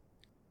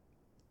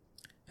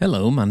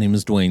Hello, my name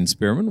is Dwayne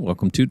Spearman.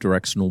 Welcome to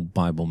Directional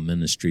Bible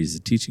Ministries, a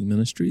teaching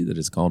ministry that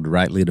is called to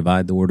rightly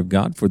divide the Word of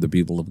God for the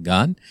people of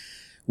God.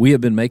 We have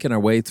been making our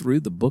way through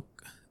the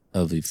book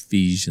of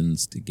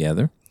Ephesians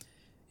together.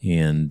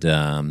 And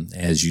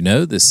as you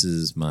know, this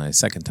is my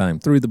second time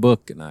through the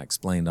book, and I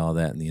explained all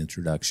that in the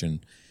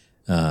introduction.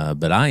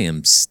 But I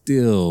am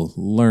still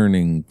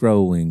learning,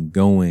 growing,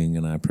 going,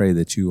 and I pray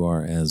that you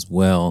are as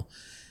well.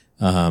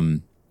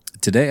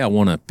 Today, I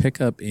want to pick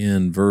up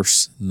in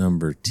verse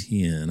number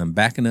 10. I'm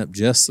backing up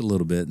just a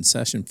little bit. In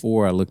session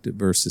 4, I looked at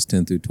verses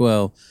 10 through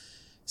 12.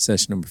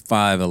 Session number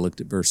 5, I looked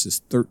at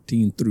verses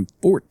 13 through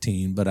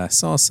 14. But I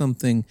saw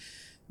something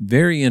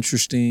very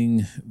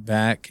interesting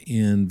back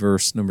in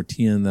verse number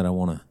 10 that I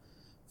want to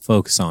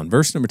focus on.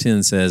 Verse number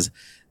 10 says,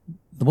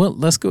 well,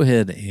 let's go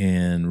ahead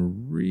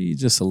and read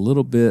just a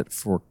little bit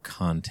for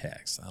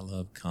context. I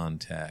love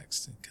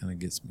context. It kind of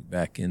gets me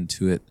back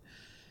into it.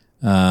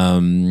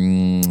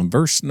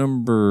 Verse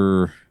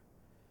number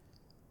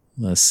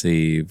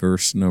 8.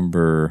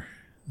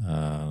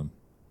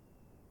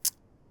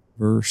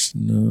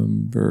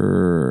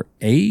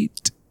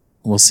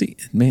 We'll see,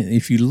 man,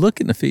 if you look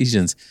in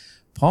Ephesians,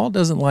 Paul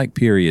doesn't like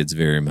periods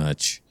very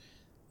much.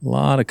 A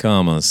lot of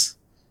commas.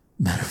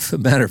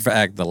 Matter of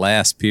fact, the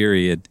last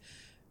period,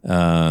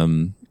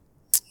 it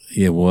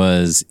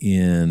was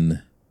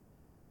in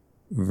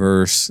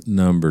verse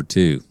number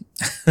 2.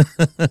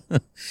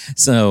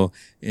 So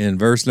in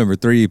verse number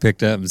 3, he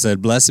picked up and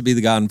said, "Blessed be the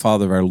God and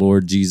Father of our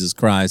Lord Jesus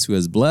Christ, who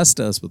has blessed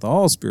us with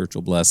all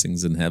spiritual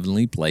blessings in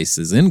heavenly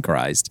places in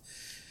Christ,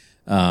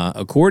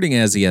 according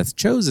as he hath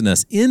chosen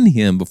us in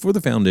him before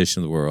the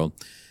foundation of the world,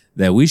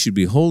 that we should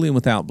be holy and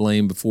without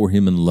blame before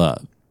him in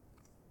love,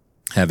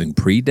 having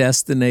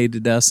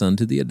predestinated us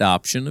unto the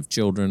adoption of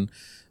children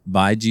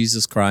by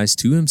Jesus Christ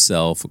to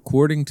himself,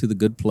 according to the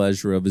good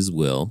pleasure of his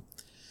will,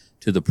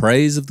 to the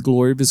praise of the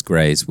glory of his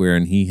grace,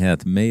 wherein he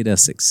hath made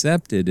us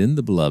accepted in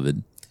the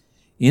beloved,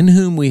 in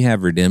whom we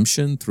have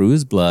redemption through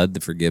his blood,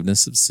 the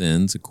forgiveness of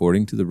sins,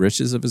 according to the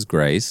riches of his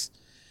grace,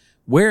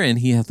 wherein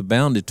he hath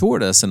abounded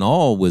toward us in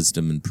all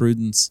wisdom and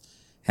prudence,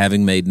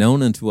 having made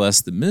known unto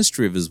us the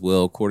mystery of his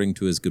will, according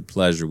to his good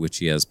pleasure, which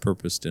he has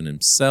purposed in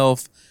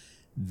himself,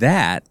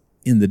 that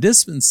in the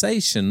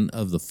dispensation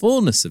of the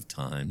fullness of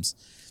times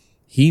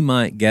he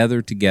might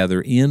gather together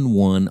in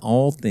one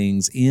all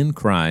things in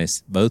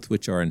Christ, both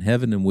which are in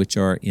heaven and which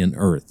are in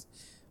earth,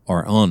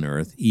 or on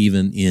earth,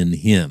 even in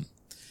him."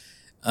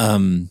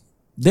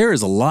 There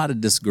is a lot of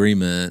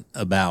disagreement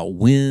about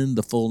when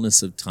the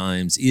fullness of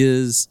times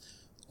is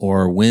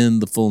or when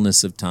the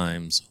fullness of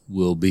times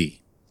will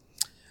be.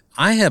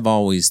 I have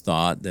always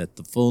thought that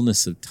the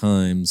fullness of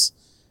times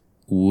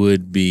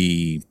would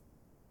be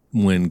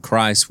when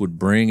Christ would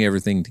bring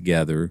everything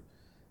together,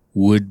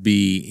 would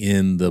be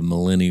in the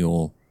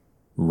millennial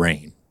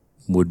reign,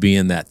 would be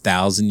in that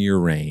 1,000-year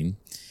reign.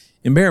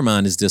 And bear in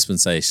mind, as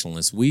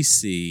dispensationalists, we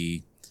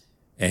see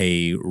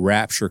a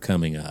rapture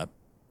coming up,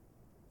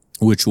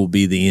 which will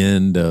be the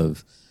end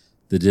of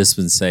the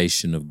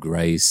dispensation of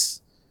grace,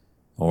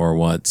 or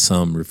what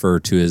some refer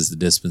to as the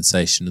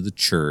dispensation of the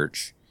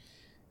church.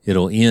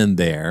 It'll end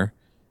there,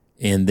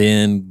 and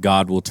then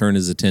God will turn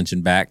his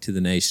attention back to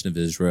the nation of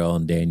Israel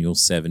in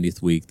Daniel's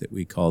 70th week that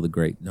we call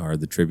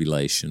the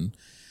tribulation,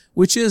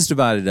 which is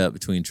divided up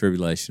between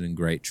tribulation and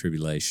great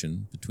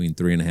tribulation, between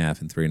 3.5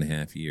 and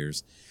 3.5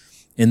 years.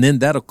 And then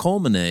that'll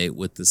culminate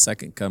with the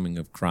second coming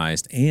of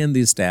Christ and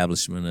the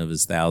establishment of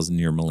his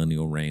 1,000-year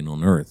millennial reign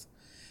on earth.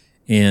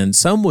 And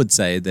some would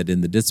say that in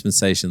the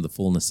dispensation of the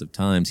fullness of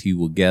times, he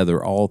will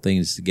gather all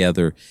things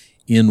together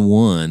in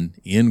one,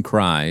 in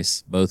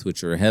Christ, both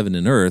which are heaven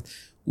and earth,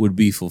 would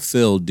be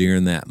fulfilled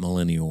during that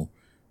millennial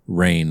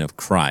reign of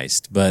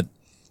Christ. But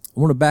I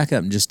want to back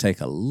up and just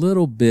take a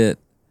little bit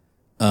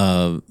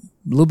of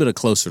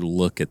closer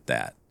look at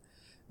that,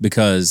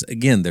 because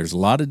again, there's a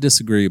lot of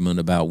disagreement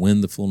about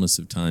when the fullness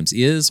of times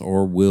is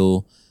or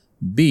will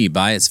be.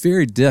 By its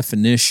very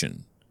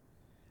definition,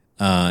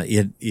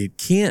 it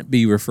can't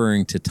be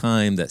referring to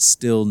time that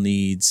still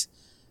needs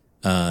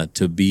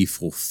to be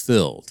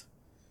fulfilled,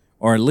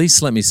 or at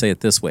least let me say it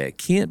this way: it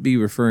can't be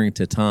referring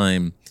to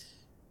time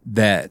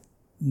that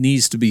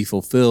needs to be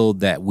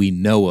fulfilled that we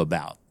know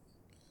about.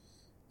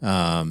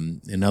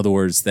 In other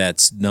words,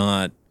 that's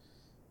not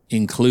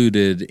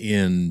included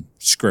in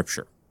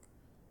Scripture.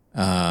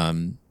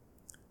 As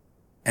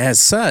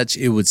such,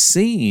 it would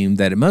seem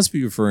that it must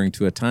be referring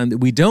to a time that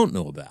we don't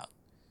know about.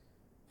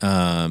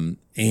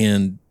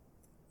 And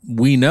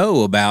we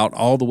know about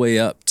all the way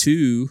up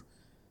to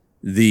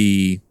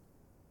the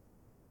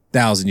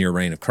 1,000-year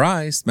reign of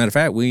Christ. Matter of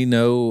fact, we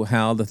know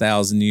how the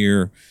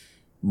 1,000-year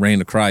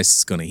reign of Christ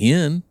is going to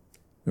end.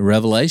 The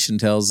Revelation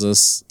tells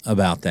us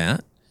about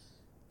that.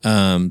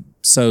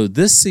 So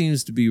this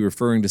seems to be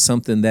referring to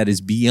something that is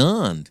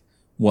beyond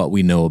what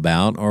we know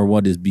about, or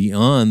what is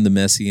beyond the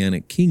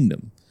Messianic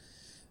kingdom,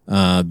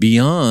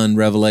 beyond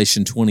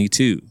Revelation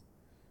 22,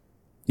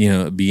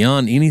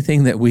 beyond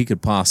anything that we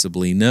could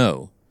possibly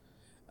know.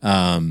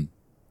 And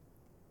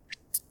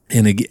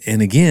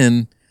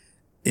again,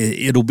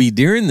 it'll be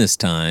during this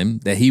time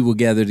that he will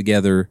gather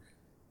together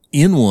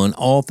in one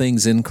all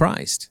things in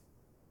Christ.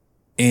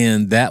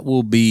 And that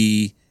will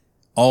be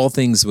all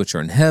things which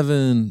are in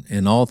heaven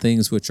and all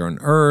things which are on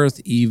earth,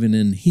 even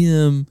in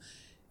him.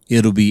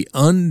 It'll be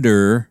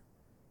under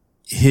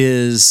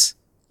his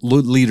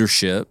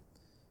leadership,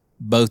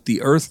 both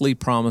the earthly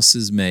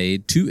promises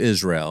made to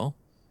Israel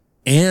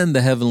and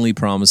the heavenly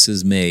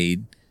promises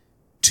made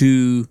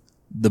to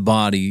the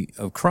body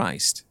of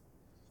Christ.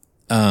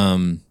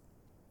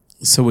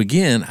 So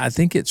again, I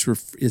think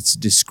it's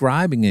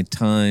describing a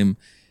time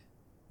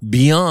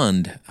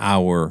beyond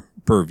our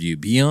purview,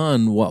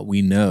 beyond what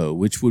we know,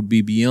 which would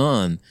be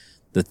beyond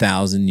the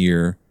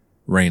 1,000-year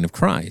reign of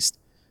Christ.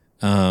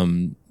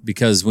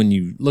 Because when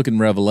you look in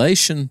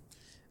Revelation,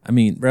 I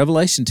mean,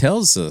 Revelation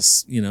tells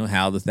us,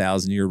 how the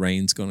 1,000-year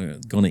reign's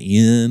going to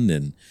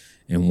end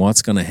and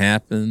what's going to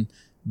happen.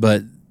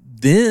 But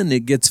then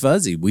it gets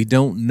fuzzy. We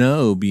don't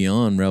know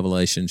beyond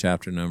Revelation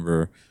chapter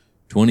number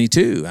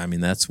 22. I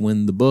mean, that's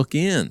when the book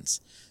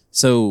ends.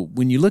 So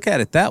when you look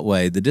at it that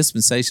way, the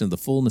dispensation of the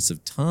fullness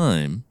of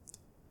time,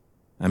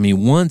 I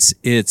mean, once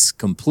it's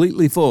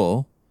completely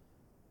full,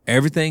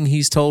 everything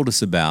he's told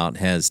us about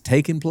has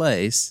taken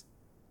place,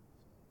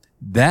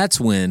 that's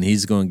when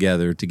he's going to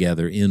gather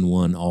together in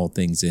one all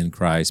things in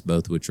Christ,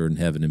 both which are in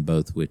heaven and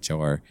both which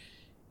are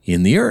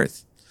in the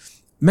earth.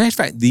 Matter of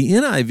fact, the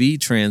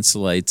NIV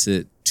translates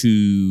it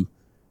to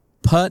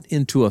put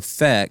into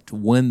effect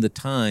when the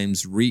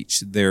times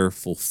reach their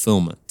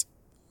fulfillment.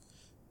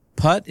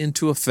 Put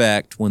into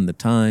effect when the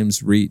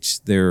times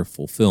reach their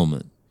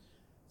fulfillment.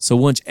 So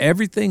once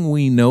everything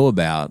we know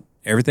about,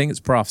 everything that's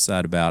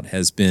prophesied about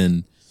has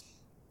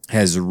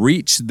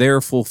reached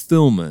their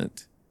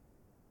fulfillment,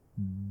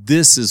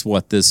 this is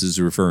what this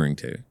is referring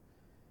to.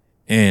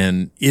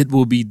 And it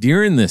will be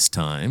during this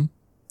time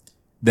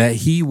that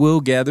he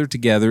will gather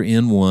together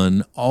in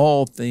one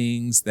all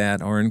things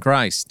that are in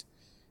Christ.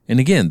 And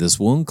again, this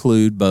will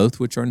include both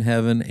which are in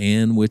heaven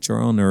and which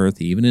are on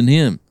earth, even in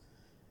him.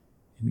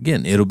 And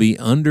again, it'll be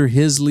under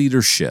his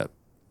leadership.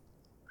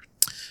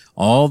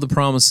 All the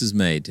promises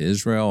made to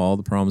Israel, all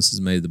the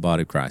promises made to the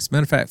body of Christ.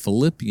 Matter of fact,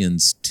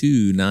 Philippians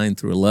 2, 9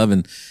 through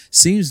 11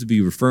 seems to be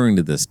referring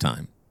to this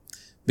time,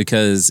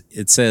 because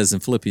it says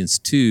in Philippians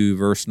 2,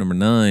 verse number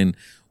 9,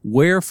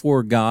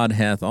 "Wherefore God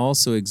hath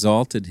also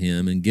exalted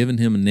him and given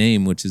him a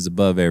name which is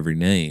above every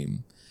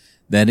name,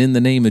 that in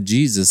the name of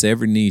Jesus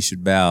every knee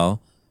should bow,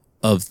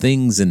 of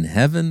things in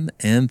heaven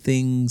and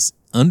things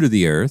under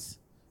the earth,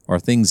 or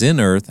things in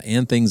earth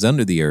and things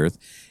under the earth,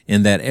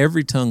 and that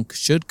every tongue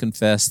should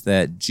confess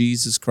that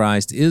Jesus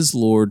Christ is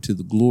Lord, to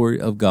the glory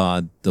of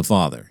God the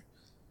Father."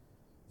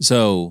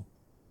 So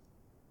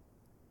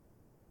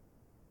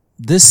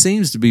this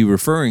seems to be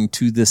referring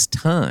to this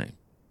time,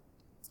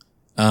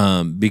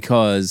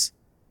 because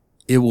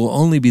it will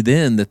only be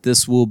then that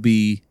this will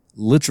be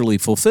literally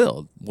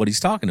fulfilled, what he's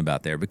talking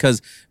about there.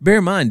 Because bear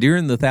in mind,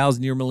 during the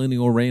 1,000-year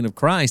millennial reign of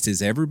Christ,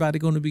 is everybody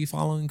going to be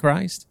following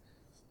Christ?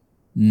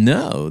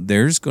 No,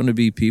 there's going to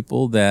be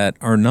people that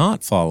are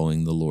not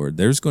following the Lord.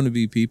 There's going to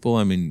be people,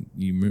 I mean,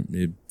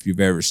 if you've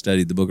ever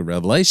studied the book of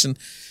Revelation,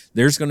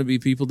 there's going to be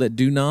people that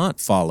do not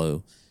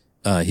follow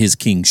his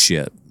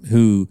kingship,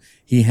 who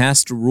he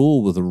has to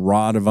rule with a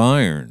rod of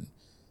iron.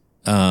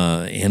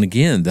 And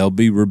again, there'll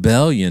be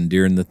rebellion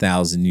during the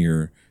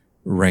 1,000-year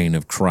reign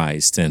of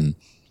Christ, and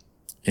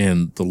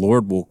the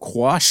Lord will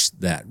quash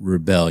that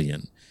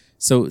rebellion.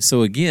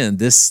 So again,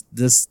 this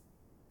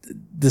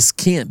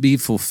can't be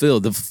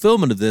fulfilled. The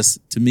fulfillment of this,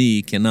 to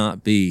me,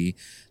 cannot be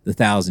the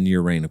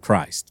 1,000-year reign of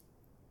Christ,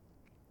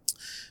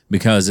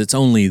 because it's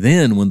only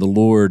then, when the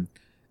Lord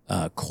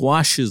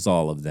quashes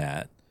all of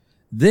that,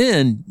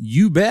 then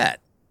you bet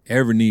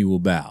every knee will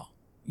bow.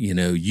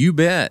 You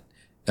bet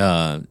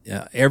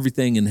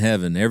everything in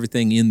heaven,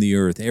 everything in the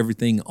earth,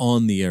 everything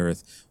on the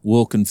earth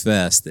will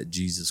confess that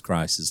Jesus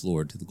Christ is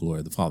Lord, to the glory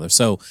of the Father.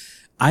 So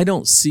I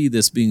don't see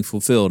this being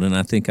fulfilled. And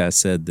I think I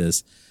said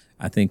this,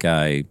 I think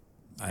I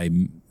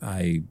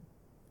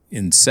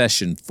in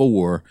session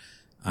 4,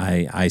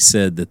 I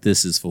said that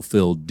this is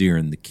fulfilled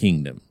during the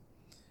kingdom.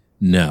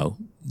 No,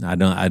 I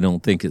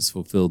don't think it's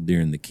fulfilled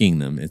during the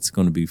kingdom. It's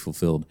going to be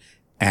fulfilled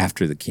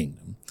after the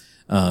kingdom.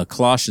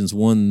 Colossians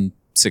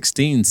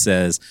 1:16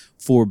 says,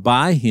 "For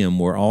by him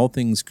were all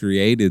things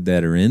created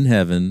that are in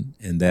heaven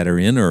and that are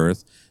in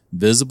earth,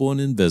 visible and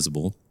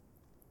invisible,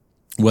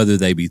 whether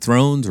they be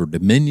thrones or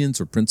dominions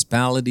or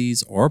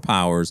principalities or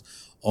powers,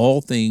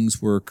 all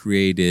things were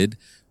created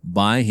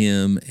by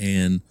him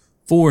and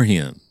for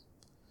him."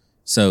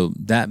 So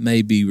that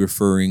may be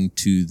referring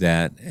to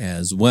that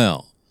as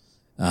well.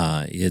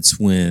 It's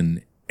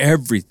when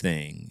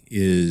everything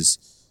is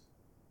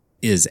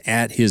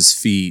at his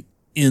feet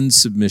in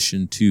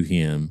submission to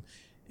him.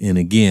 And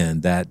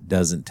again, that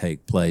doesn't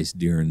take place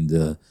during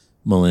the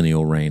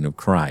millennial reign of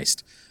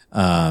Christ.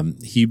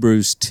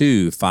 Hebrews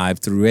 2, 5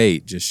 through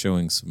 8, just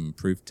showing some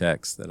proof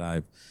texts that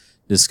I've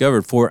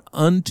discovered. "For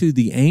unto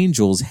the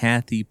angels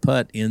hath he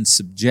put in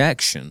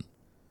subjection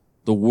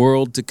the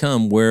world to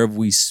come, whereof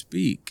we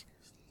speak.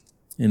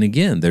 And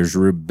again, there's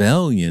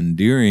rebellion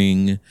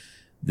during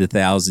the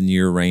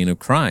 1,000-year reign of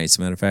Christ. As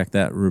a matter of fact,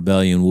 that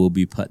rebellion will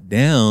be put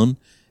down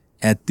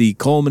at the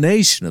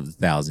culmination of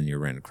the 1,000-year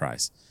reign of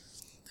Christ.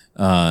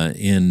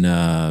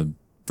 In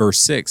verse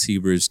 6,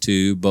 Hebrews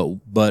 2,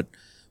 but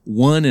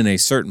one in a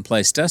certain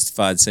place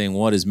testified, saying,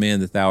 What is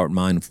man that thou art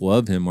mindful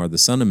of him, or the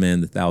son of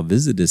man that thou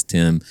visitest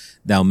him?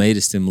 Thou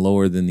madest him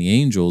lower than the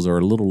angels, or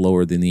a little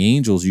lower than the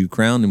angels. You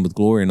crowned him with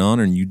glory and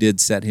honor, and you did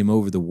set him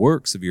over the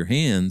works of your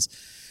hands.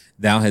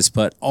 Thou hast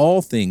put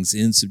all things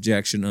in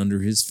subjection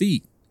under his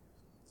feet.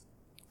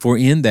 For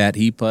in that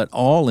he put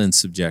all in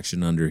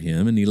subjection under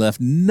him, and he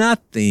left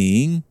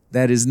nothing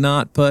that is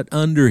not put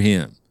under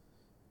him.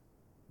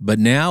 But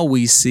now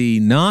we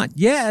see not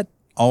yet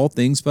all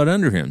things put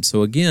under him.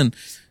 So again,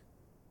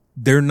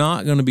 they're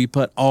not going to be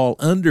put all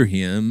under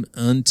him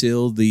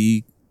until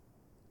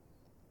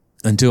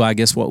I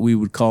guess what we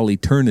would call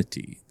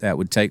eternity. That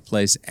would take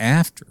place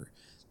after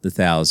the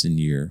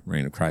 1,000-year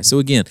reign of Christ. So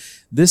again,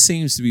 this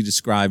seems to be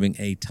describing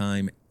a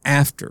time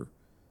after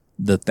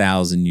the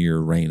 1,000-year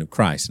reign of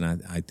Christ.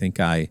 And I think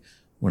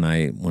when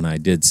I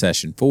did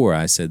session 4,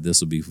 I said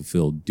this will be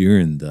fulfilled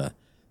during the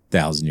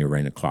 1,000-year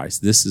reign of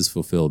Christ. This is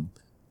fulfilled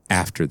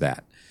after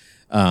that.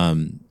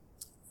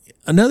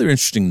 Another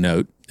interesting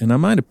note, and I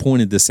might have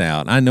pointed this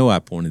out. I know I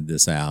pointed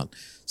this out,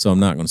 so I'm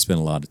not going to spend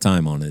a lot of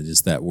time on it,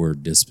 is that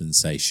word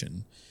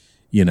dispensation.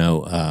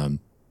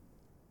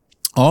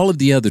 All of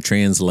the other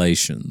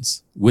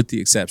translations, with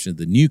the exception of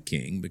the New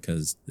King,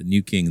 because the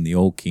New King and the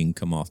Old King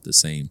come off the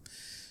same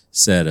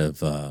set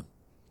of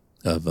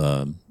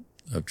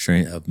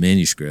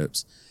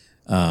manuscripts,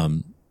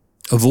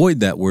 avoid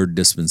that word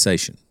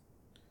dispensation.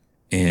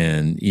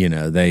 And,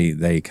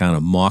 they kind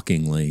of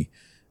mockingly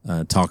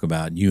talk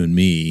about you and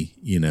me,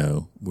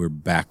 we're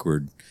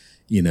backward,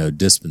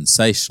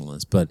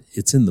 dispensationalists, but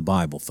it's in the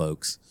Bible,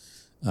 folks.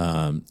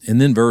 And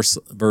then verse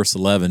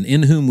 11,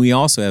 in whom we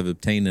also have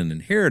obtained an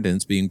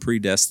inheritance, being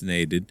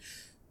predestinated,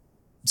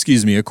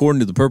 according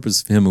to the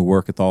purpose of him who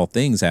worketh all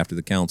things after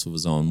the counsel of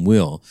his own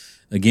will.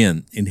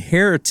 Again,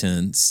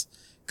 inheritance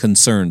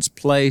concerns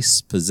place,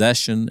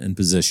 possession, and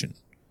position.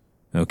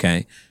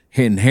 Okay?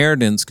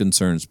 Inheritance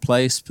concerns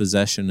place,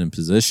 possession, and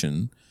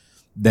position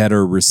that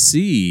are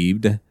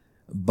received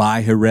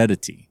by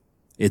heredity.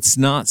 It's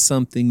not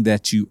something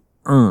that you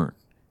earn.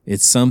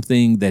 It's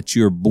something that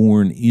you're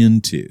born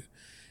into.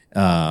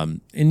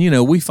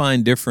 We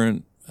find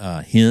different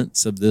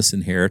hints of this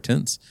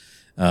inheritance.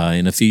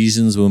 In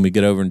Ephesians, when we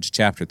get over into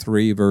chapter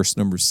 3, verse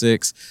number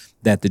 6,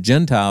 that the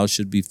Gentiles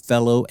should be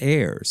fellow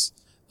heirs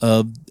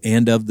of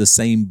the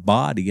same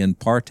body and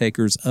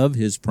partakers of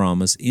his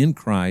promise in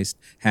Christ.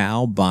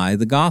 How? By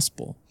the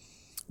gospel.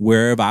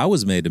 Whereof I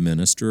was made a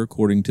minister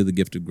according to the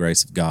gift of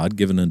grace of God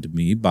given unto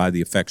me by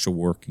the effectual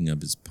working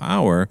of his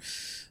power.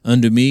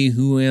 Unto me,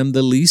 who am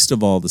the least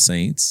of all the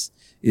saints,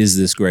 is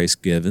this grace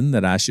given,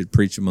 that I should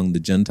preach among the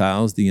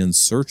Gentiles the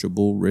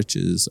unsearchable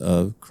riches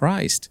of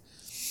Christ.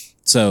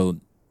 So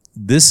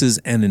this is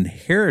an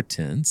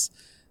inheritance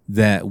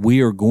that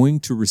we are going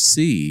to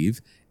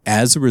receive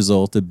as a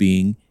result of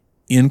being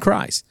in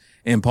Christ.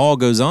 And Paul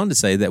goes on to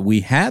say that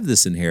we have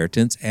this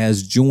inheritance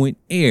as joint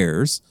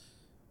heirs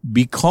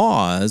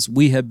because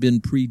we have been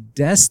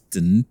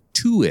predestined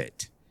to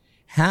it.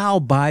 How?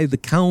 By the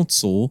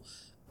counsel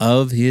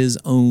of his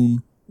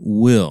own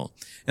will.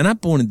 And I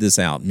pointed this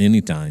out many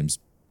times.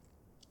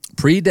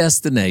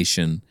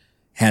 Predestination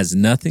has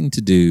nothing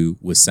to do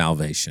with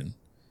salvation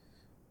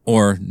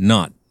or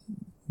not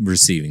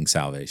receiving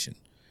salvation.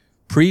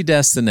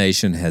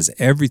 Predestination has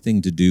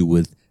everything to do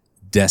with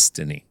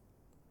destiny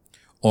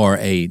or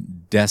a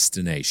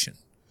destination.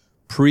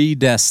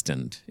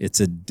 Predestined, it's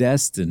a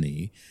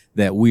destiny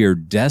that we are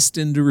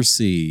destined to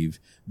receive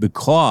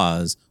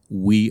because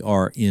we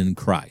are in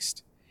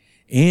Christ.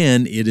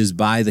 And it is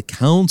by the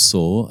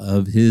counsel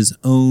of his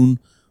own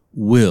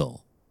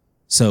will.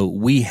 So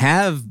we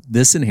have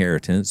this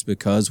inheritance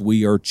because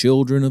we are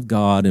children of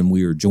God and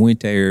we are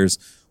joint heirs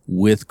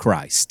with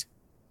Christ.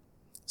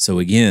 So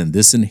again,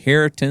 this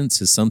inheritance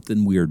is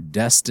something we are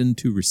destined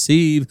to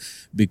receive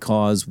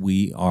because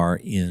we are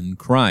in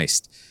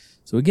Christ.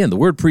 So again, the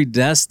word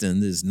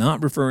predestined is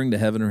not referring to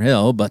heaven or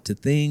hell, but to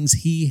things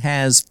he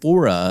has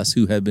for us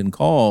who have been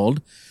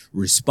called,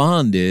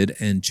 responded,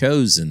 and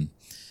chosen,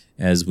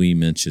 as we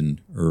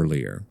mentioned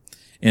earlier.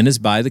 And it's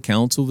by the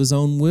counsel of his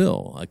own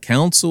will. A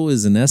counsel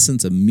is in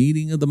essence a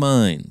meeting of the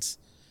minds.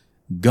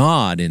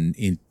 God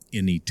in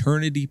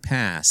eternity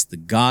past, the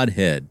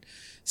Godhead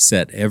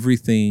set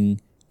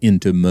everything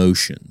into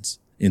motion.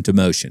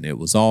 It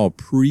was all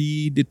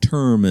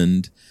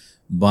predetermined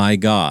by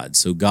God.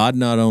 So God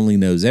not only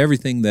knows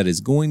everything that is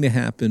going to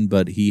happen,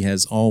 but he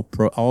has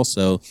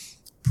also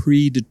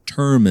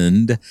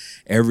predetermined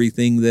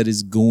everything that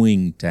is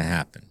going to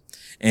happen.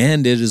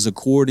 And it is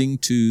according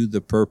to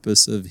the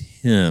purpose of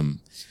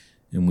him.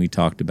 And we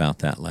talked about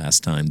that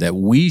last time, that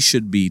we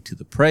should be to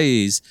the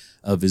praise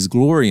of his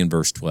glory in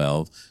verse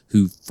 12,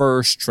 who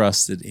first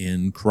trusted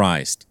in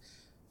Christ.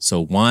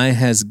 So why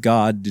has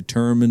God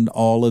determined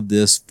all of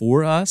this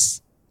for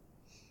us?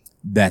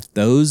 that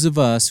those of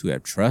us who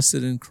have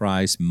trusted in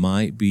Christ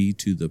might be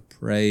to the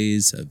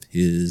praise of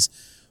his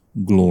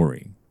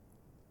glory.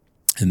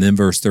 And then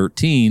verse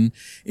 13,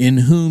 in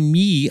whom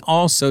ye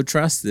also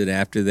trusted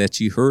after that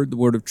ye heard the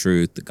word of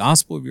truth, the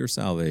gospel of your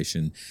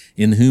salvation,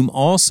 in whom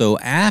also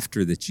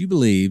after that ye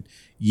believed,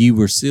 ye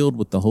were sealed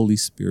with the Holy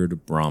Spirit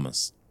of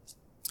promise.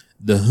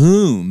 The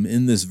whom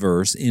in this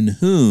verse, in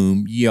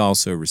whom ye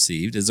also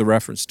received, is a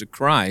reference to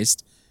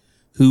Christ,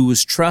 who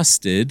was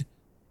trusted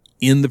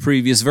in the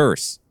previous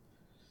verse.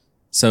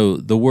 So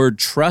the word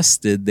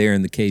trusted there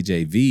in the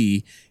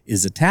KJV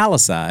is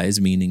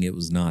italicized, meaning it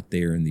was not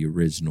there in the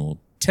original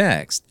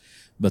text,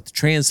 but the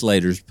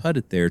translators put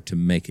it there to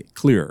make it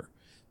clearer.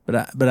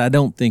 But I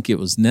don't think it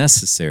was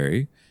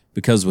necessary,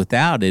 because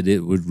without it, it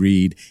would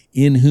read,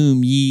 in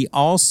whom ye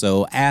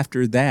also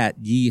after that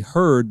ye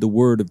heard the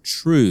word of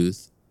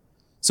truth.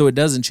 So it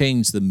doesn't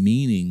change the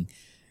meaning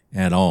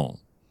at all.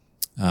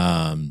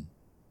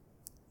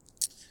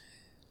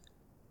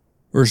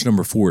 Verse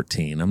number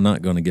 14, I'm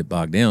not going to get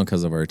bogged down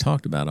because I've already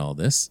talked about all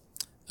this,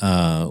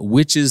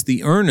 which is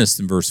the earnest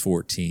in verse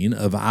 14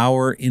 of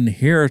our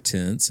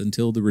inheritance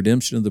until the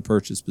redemption of the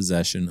purchased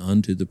possession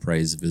unto the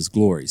praise of his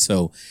glory.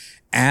 So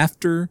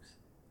after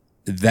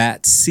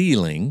that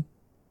sealing,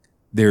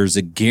 there's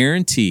a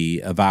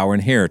guarantee of our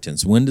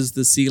inheritance. When does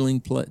the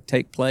sealing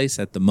take place?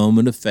 At the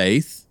moment of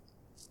faith.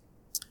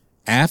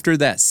 After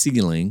that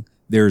sealing,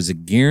 there is a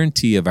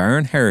guarantee of our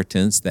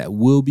inheritance that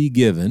will be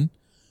given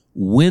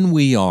when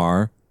we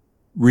are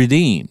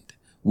redeemed,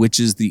 which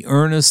is the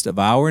earnest of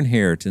our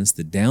inheritance,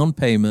 the down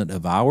payment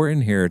of our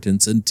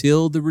inheritance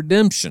until the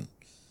redemption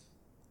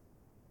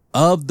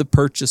of the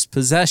purchased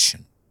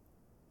possession.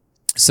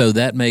 So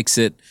that makes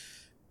it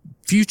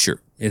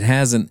future. It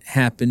hasn't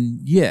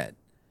happened yet.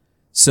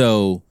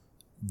 So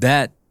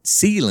that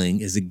sealing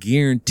is a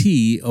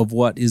guarantee of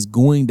what is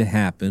going to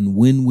happen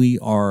when we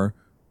are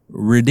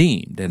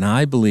redeemed. And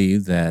I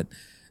believe that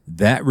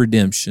that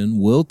redemption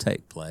will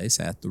take place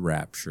at the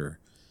rapture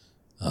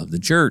of the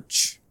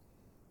church.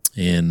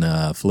 In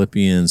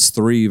Philippians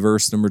 3,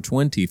 verse number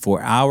 20,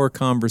 for our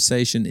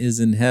conversation is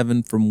in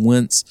heaven, from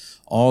whence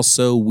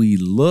also we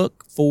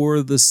look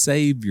for the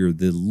Savior,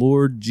 the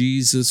Lord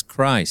Jesus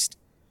Christ,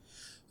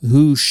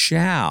 who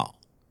shall,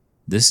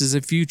 this is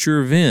a future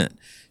event,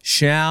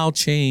 shall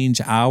change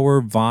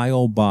our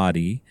vile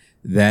body,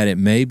 that it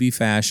may be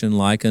fashioned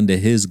like unto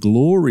his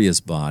glorious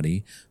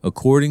body,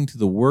 according to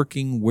the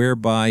working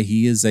whereby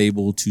he is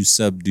able to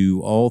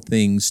subdue all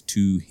things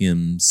to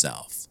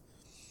himself.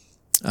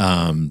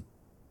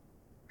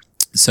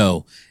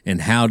 So,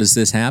 and how does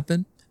this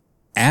happen?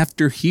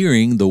 After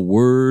hearing the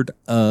word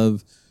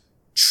of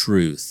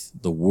truth,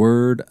 the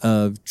word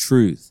of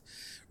truth.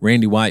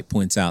 Randy White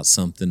points out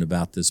something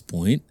about this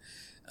point,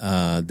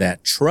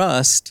 that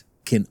trust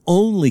can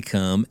only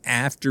come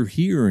after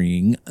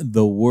hearing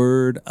the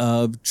word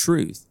of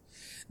truth.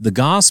 The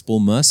gospel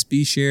must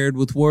be shared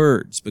with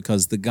words,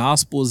 because the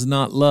gospel is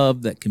not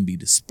love that can be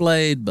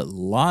displayed, but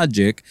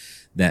logic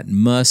that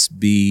must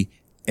be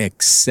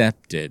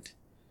accepted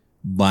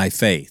by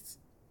faith.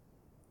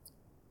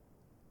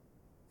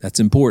 That's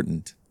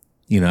important.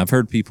 You know, I've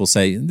heard people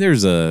say,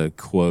 there's a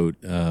quote,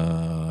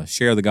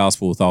 share the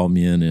gospel with all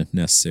men, if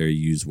necessary,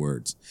 use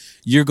words.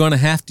 You're going to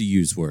have to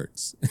use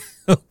words.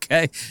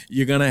 Okay?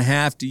 You're going to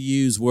have to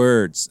use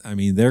words. I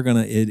mean,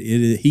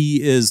 he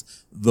is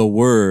the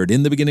Word.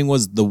 In the beginning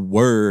was the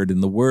Word,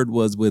 and the Word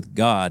was with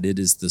God. It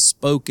is the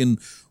spoken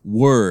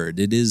word.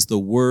 It is the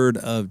word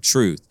of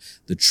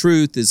truth. The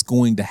truth is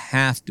going to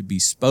have to be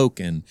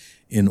spoken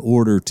in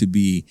order to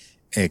be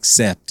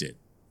accepted.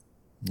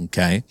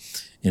 Okay?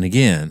 And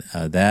again,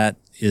 that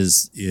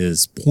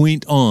is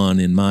point on,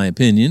 in my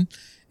opinion,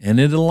 and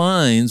it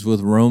aligns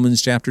with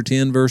Romans chapter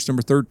 10, verse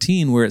number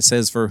 13, where it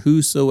says, for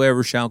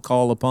whosoever shall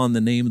call upon the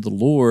name of the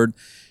Lord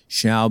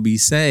shall be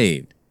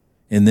saved.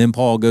 And then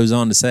Paul goes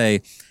on to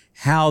say,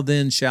 how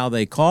then shall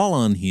they call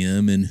on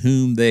him in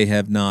whom they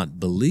have not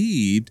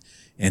believed?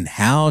 And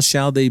how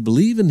shall they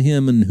believe in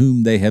him in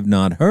whom they have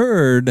not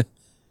heard?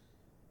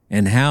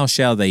 And how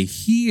shall they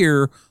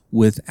hear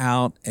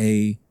without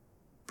a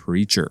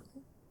preacher?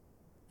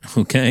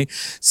 Okay,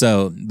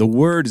 so the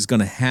word is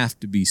going to have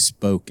to be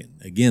spoken.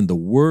 Again, the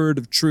word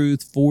of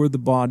truth for the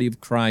body of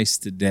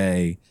Christ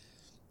today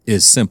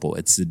is simple.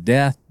 It's the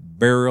death,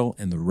 burial,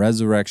 and the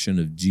resurrection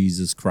of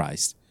Jesus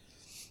Christ.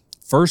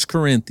 1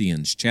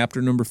 Corinthians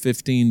chapter number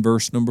 15,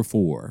 verse number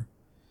 4.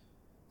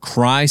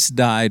 Christ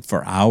died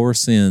for our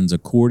sins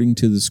according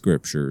to the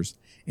Scriptures,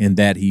 and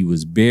that he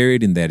was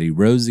buried, and that he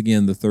rose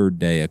again the third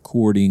day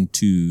according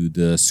to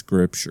the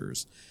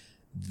Scriptures.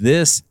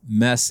 This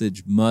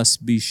message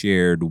must be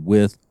shared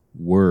with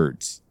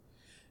words,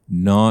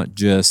 not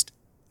just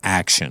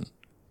action.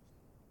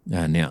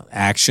 Now,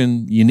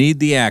 action, you need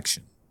the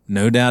action,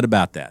 no doubt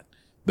about that,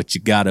 but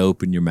you got to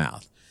open your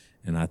mouth.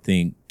 And I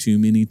think too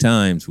many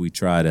times we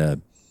try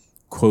to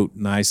quote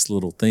nice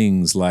little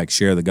things like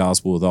share the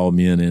gospel with all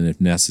men, and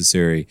if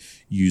necessary,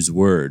 use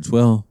words.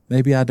 Well,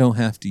 maybe I don't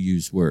have to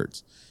use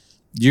words.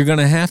 You're going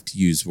to have to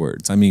use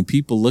words. I mean,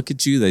 people look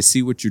at you, they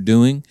see what you're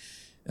doing.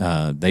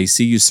 They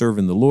see you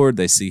serving the Lord.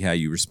 They see how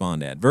you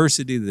respond to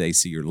adversity. They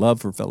see your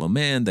love for fellow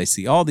man. They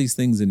see all these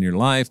things in your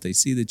life. They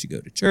see that you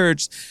go to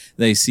church.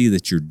 They see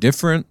that you're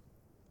different.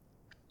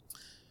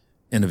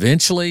 And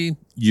eventually,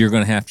 you're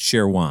going to have to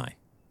share why.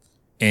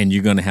 And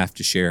you're going to have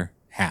to share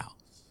how.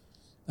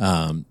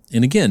 And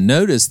again,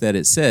 notice that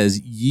it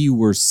says, ye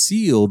were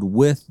sealed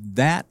with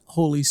that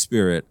Holy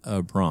Spirit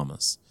of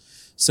promise.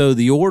 So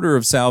the order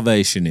of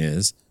salvation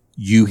is,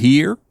 you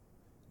hear,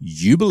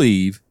 you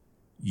believe,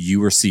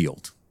 you are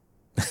sealed.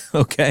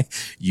 Okay?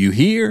 You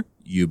hear,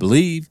 you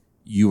believe,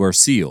 you are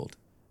sealed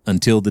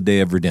until the day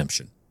of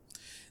redemption.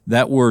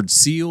 That word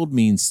sealed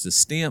means to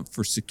stamp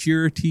for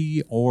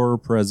security or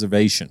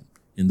preservation.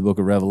 In the book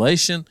of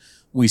Revelation,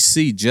 we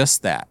see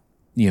just that.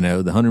 The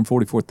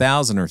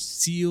 144,000 are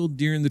sealed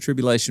during the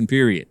tribulation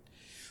period.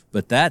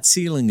 But that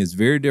sealing is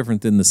very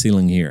different than the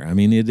sealing here. I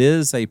mean, it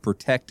is a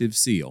protective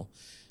seal.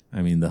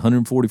 I mean, the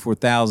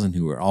 144,000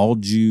 who are all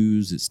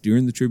Jews, it's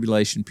during the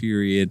tribulation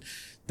period.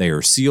 They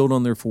are sealed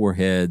on their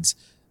foreheads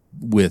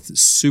with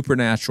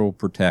supernatural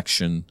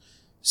protection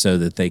so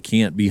that they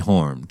can't be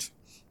harmed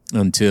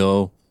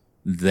until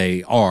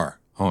they are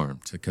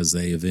harmed, because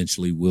they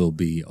eventually will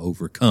be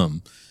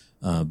overcome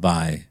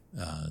by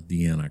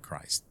the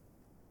Antichrist.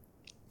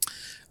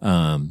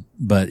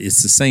 But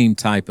it's the same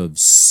type of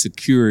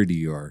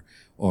security or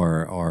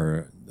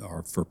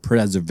for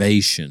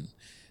preservation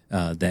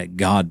that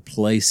God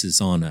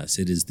places on us.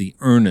 It is the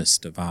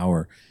earnest of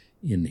our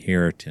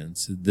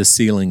inheritance. This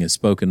sealing is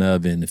spoken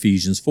of in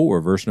Ephesians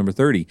 4, verse number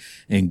 30.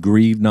 And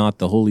grieve not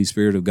the Holy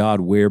Spirit of God,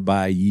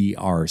 whereby ye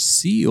are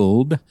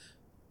sealed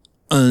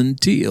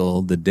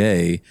until the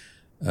day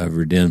of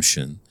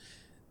redemption.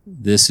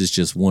 This is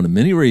just one of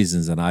many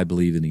reasons that I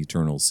believe in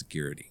eternal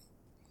security.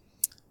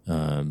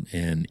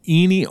 And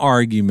any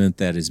argument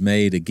that is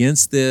made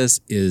against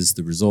this is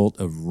the result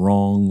of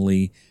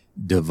wrongly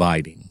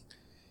dividing.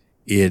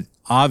 It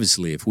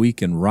obviously, if we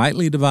can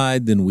rightly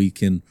divide, then we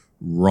can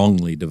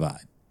wrongly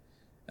divide.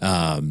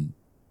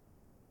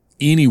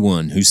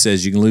 Anyone who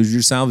says you can lose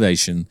your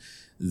salvation,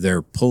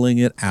 they're pulling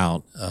it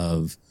out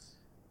of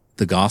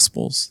the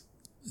Gospels.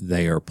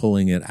 They are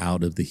pulling it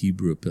out of the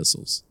Hebrew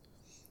epistles.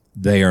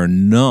 They are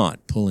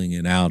not pulling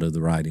it out of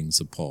the writings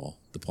of Paul,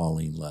 the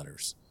Pauline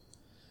letters.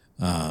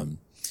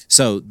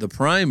 So the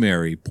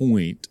primary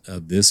point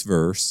of this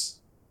verse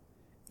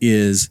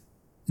is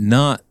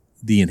not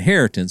the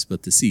inheritance,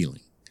 but the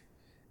sealing.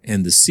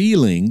 And the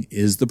sealing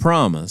is the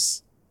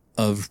promise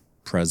of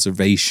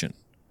preservation.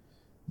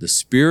 The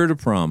spirit of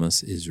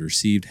promise is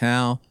received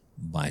how?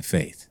 By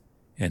faith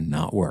and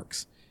not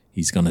works.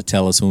 He's going to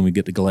tell us when we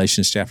get to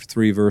Galatians chapter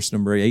 3, verse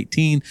number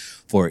 18,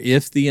 for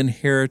if the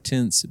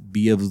inheritance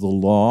be of the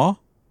law,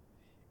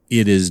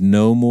 it is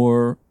no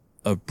more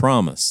of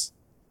promise,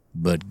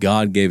 but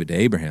God gave it to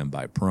Abraham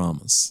by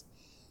promise.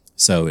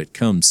 So it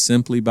comes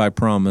simply by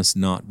promise,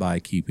 not by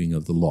keeping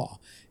of the law.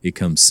 It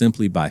comes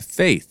simply by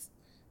faith,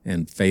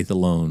 and faith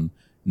alone,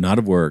 not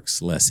of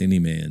works, lest any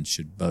man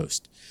should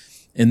boast.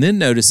 And then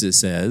notice it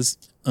says,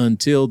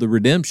 until the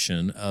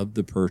redemption of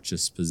the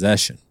purchased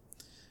possession.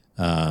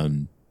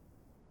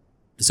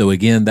 So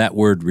again, that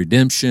word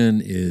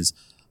redemption is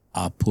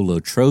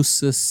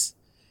apolutrosis.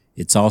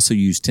 It's also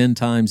used 10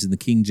 times in the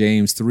King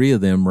James, 3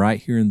 of them right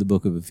here in the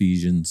book of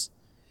Ephesians.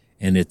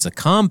 And it's a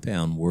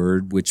compound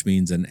word, which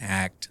means an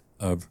act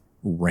of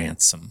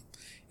ransom.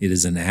 It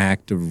is an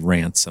act of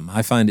ransom.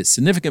 I find it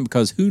significant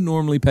because who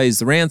normally pays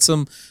the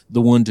ransom?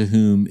 The one to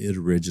whom it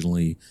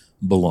originally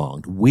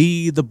belonged.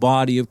 We, the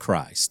body of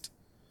Christ,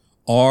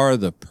 are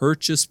the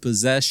purchased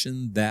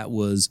possession that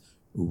was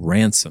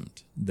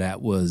ransomed,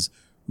 that was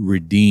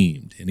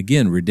redeemed. And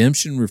again,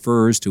 redemption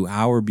refers to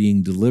our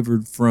being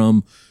delivered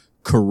from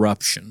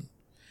corruption.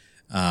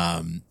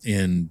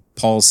 And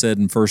Paul said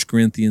in 1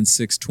 Corinthians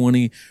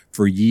 6:20,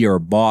 for ye are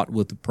bought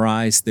with a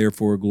price,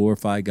 therefore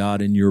glorify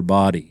God in your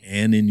body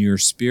and in your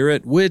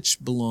spirit,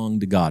 which belong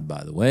to God,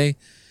 by the way.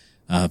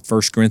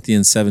 1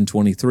 Corinthians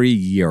 7:23,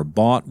 ye are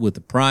bought with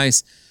a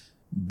price,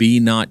 be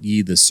not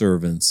ye the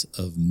servants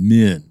of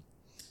men.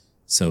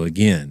 So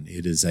again,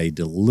 it is a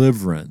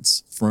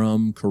deliverance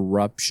from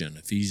corruption.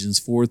 Ephesians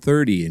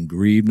 4:30, and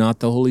grieve not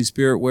the Holy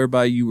Spirit,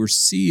 whereby you were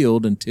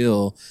sealed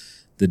until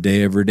the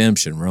day of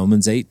redemption.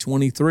 Romans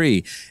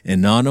 8:23,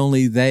 and not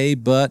only they,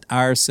 but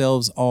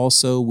ourselves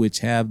also, which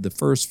have the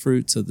first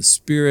fruits of the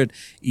Spirit,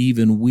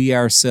 even we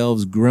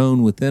ourselves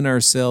groan within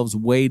ourselves,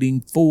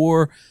 waiting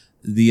for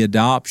the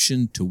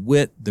adoption, to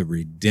wit, the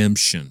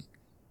redemption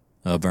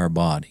of our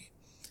body.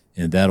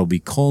 And that'll be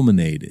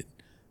culminated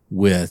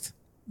with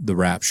the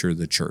rapture of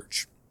the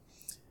church.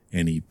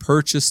 And he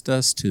purchased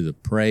us to the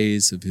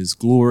praise of his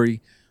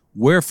glory.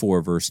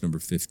 Wherefore, verse number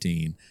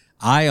 15,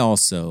 I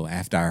also,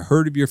 after I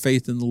heard of your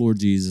faith in the Lord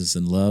Jesus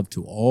and love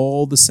to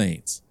all the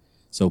saints.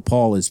 So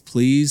Paul is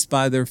pleased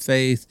by their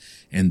faith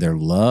and their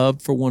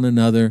love for one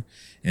another.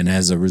 And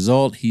as a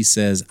result, he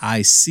says,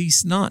 I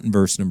cease not, in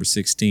verse number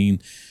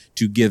 16,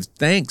 to give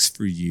thanks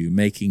for you,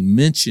 making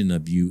mention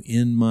of you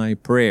in my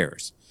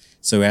prayers.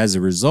 So as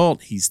a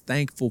result, he's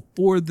thankful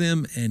for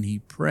them and he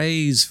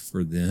prays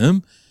for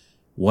them.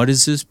 What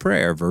is his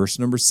prayer? Verse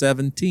number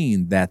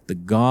 17, that the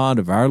God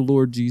of our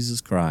Lord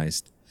Jesus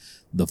Christ,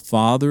 the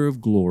Father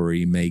of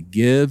glory, may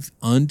give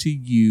unto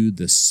you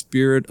the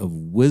spirit of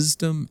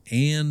wisdom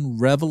and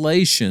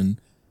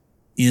revelation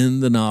in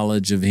the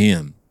knowledge of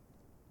him.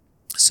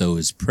 So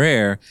his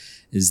prayer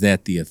is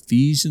that the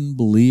Ephesian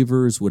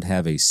believers would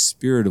have a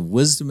spirit of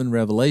wisdom and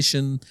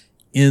revelation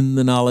in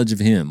the knowledge of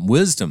him.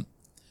 Wisdom,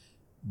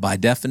 by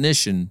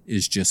definition,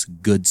 is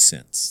just good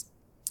sense.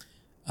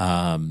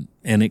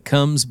 And it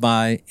comes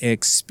by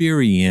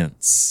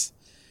experience.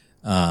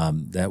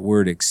 That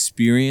word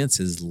experience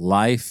is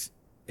life.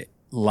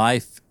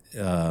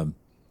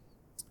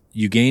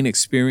 You gain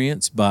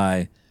experience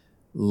by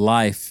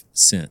life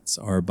sense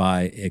or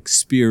by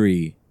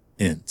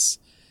experience.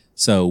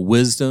 So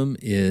wisdom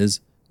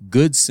is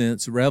good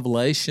sense.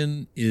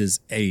 Revelation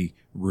is a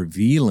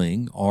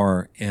revealing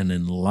or an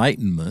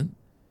enlightenment.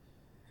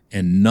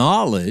 And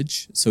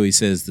knowledge, so he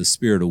says the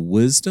spirit of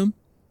wisdom,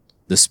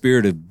 the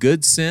spirit of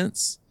good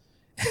sense,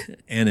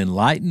 and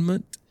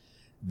enlightenment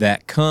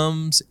that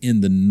comes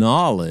in the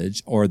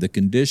knowledge or the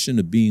condition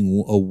of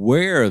being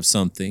aware of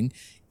something,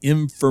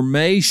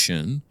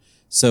 information.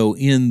 So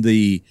in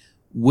the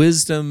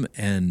wisdom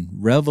and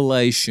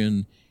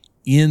revelation,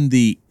 in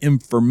the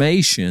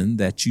information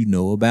that you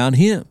know about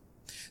him.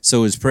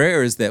 So his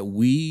prayer is that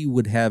we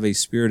would have a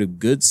spirit of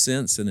good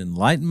sense and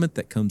enlightenment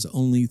that comes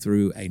only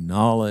through a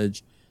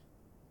knowledge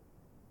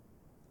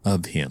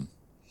of him.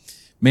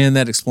 Man,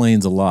 that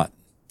explains a lot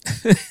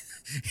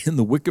in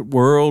the wicked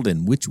world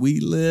in which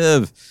we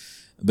live,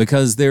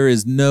 because there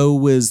is no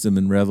wisdom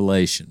in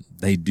revelation.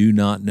 They do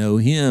not know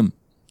him.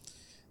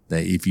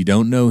 If you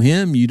don't know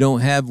him, you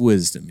don't have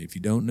wisdom. If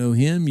you don't know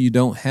him, you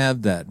don't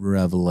have that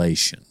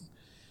revelation.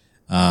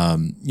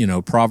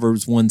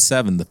 Proverbs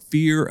 1:7, the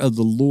fear of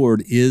the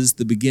Lord is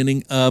the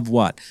beginning of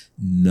what?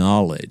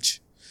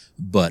 Knowledge.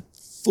 But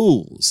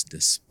fools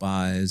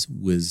despise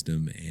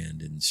wisdom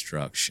and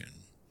instruction.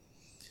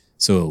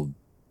 So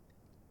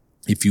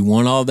if you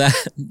want all that,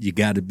 you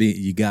got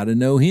to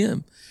know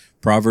him.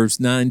 Proverbs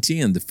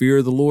 9:10, the fear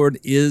of the Lord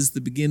is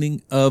the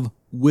beginning of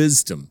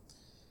wisdom,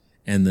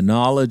 and the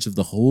knowledge of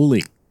the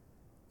holy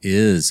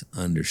is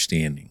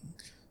understanding.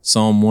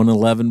 Psalm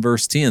 111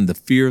 verse 10, the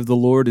fear of the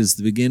Lord is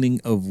the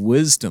beginning of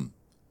wisdom.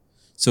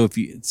 So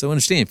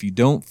understand, if you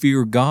don't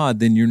fear God,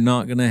 then you're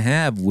not going to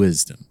have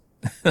wisdom.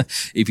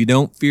 If you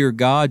don't fear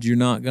God, you're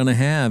not going to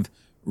have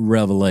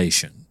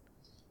revelation.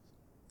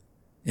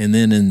 And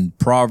then in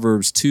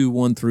Proverbs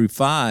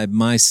 2:1-5,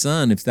 my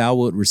son, if thou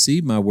wilt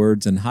receive my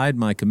words and hide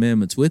my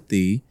commandments with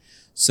thee,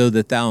 so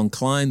that thou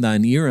incline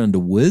thine ear unto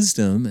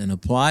wisdom and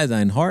apply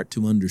thine heart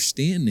to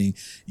understanding.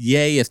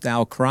 Yea, if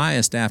thou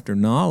criest after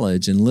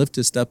knowledge and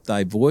liftest up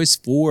thy voice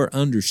for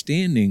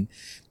understanding,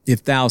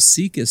 if thou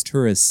seekest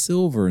her as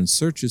silver and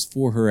searchest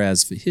for her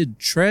as for hid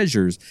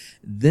treasures,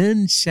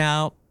 then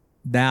shalt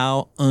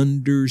thou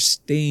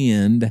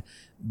understand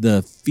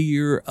the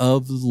fear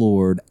of the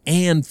Lord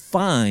and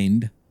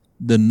find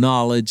the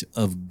knowledge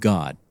of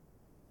God.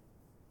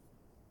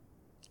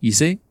 You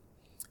see,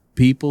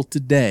 people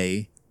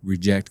today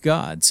reject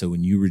God. So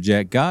when you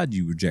reject God,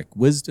 you reject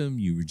wisdom,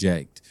 you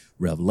reject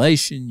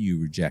revelation,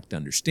 you reject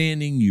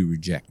understanding, you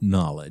reject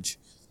knowledge.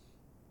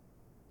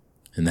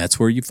 And that's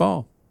where you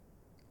fall.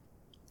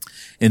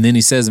 And then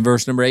he says in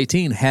verse number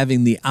 18,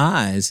 having the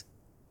eyes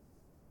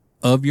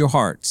of your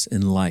hearts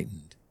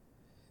enlightened,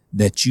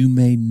 that you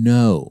may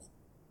know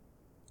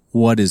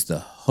what is the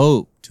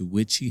hope to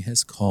which he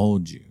has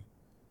called you.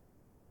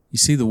 You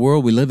see, the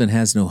world we live in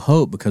has no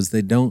hope because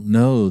they don't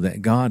know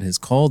that God has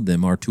called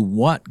them or to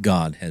what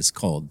God has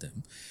called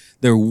them.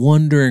 They're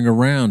wandering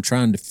around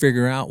trying to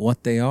figure out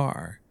what they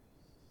are.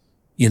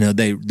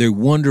 They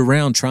wander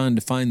around trying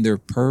to find their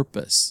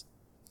purpose.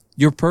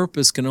 Your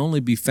purpose can only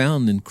be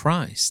found in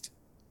Christ.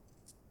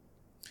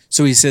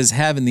 So he says,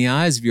 having the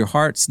eyes of your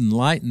hearts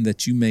enlightened,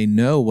 that you may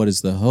know what is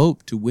the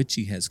hope to which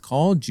he has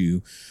called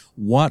you,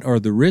 what are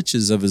the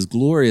riches of his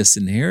glorious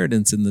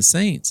inheritance in the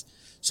saints.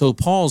 So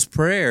Paul's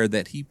prayer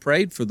that he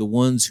prayed for the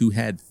ones who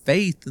had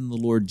faith in the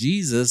Lord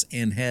Jesus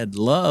and had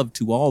love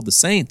to all the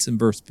saints in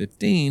verse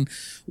 15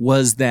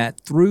 was that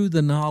through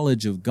the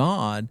knowledge of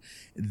God,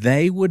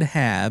 they would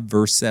have,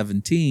 verse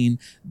 17,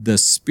 the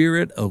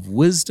spirit of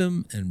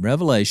wisdom and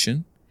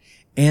revelation,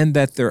 and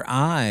that their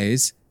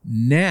eyes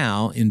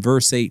now, in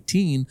verse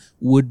 18,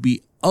 would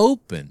be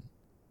open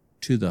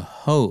to the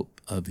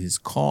hope of his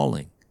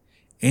calling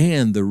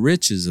and the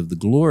riches of the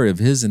glory of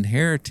his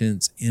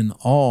inheritance in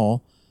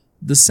all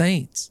the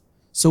saints.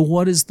 So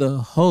what is the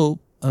hope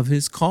of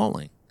his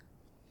calling?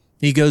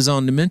 He goes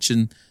on to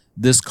mention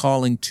this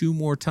calling two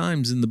more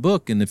times in the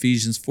book. In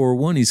Ephesians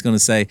 4:1, he's going to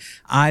say,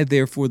 I,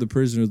 therefore, the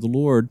prisoner of the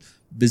Lord,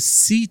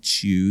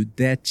 beseech you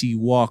that ye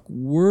walk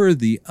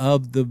worthy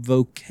of the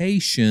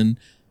vocation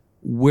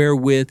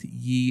wherewith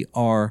ye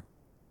are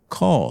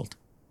called.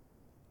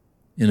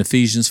 In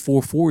Ephesians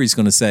 4:4, he's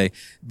going to say,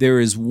 there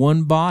is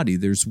one body,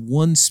 there's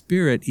one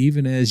spirit,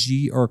 even as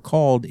ye are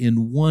called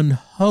in one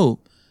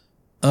hope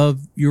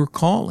of your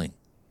calling.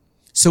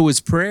 So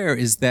his prayer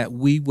is that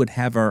we would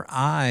have our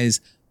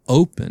eyes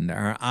opened,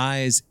 our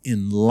eyes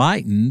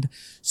enlightened,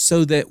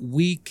 so that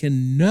we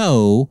can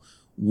know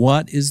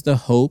what is the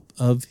hope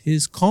of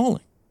his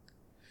calling.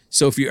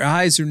 So if your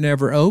eyes are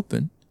never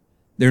open,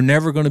 they're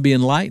never going to be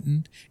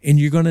enlightened, and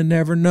you're going to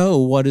never know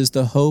what is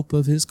the hope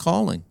of his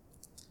calling.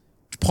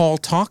 Paul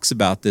talks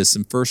about this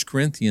in 1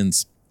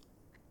 Corinthians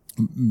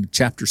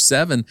chapter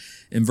 7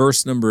 and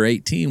verse number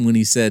 18 when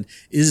he said,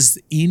 "Is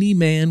any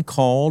man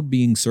called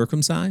being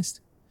circumcised?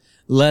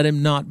 Let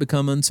him not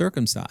become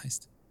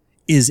uncircumcised.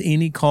 Is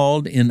any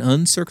called in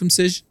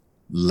uncircumcision?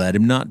 Let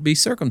him not be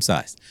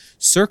circumcised.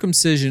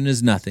 Circumcision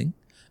is nothing.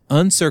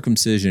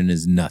 Uncircumcision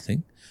is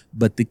nothing,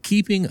 but the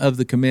keeping of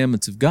the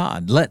commandments of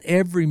God. Let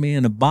every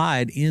man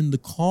abide in the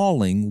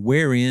calling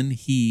wherein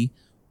he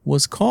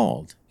was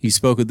called." He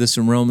spoke of this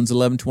in Romans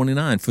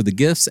 11:29. "For the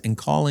gifts and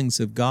callings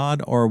of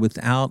God are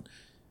without,"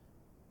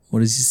 what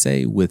does he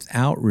say?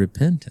 "Without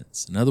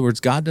repentance." In other words,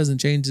 God doesn't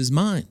change his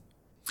mind.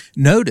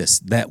 Notice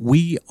that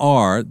we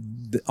are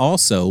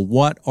also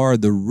what are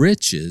the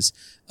riches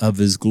of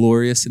his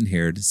glorious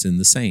inheritance in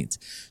the saints.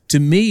 To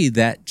me,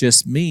 that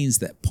just means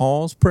that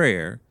Paul's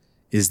prayer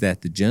is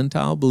that the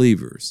Gentile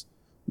believers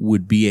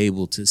would be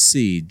able to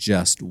see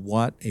just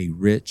what a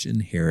rich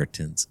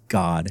inheritance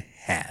God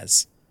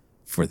has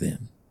for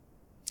them.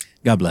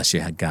 God bless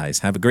you, guys.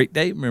 Have a great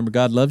day. Remember,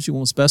 God loves you,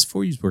 wants best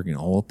for you. He's working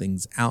all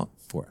things out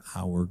for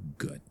our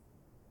good.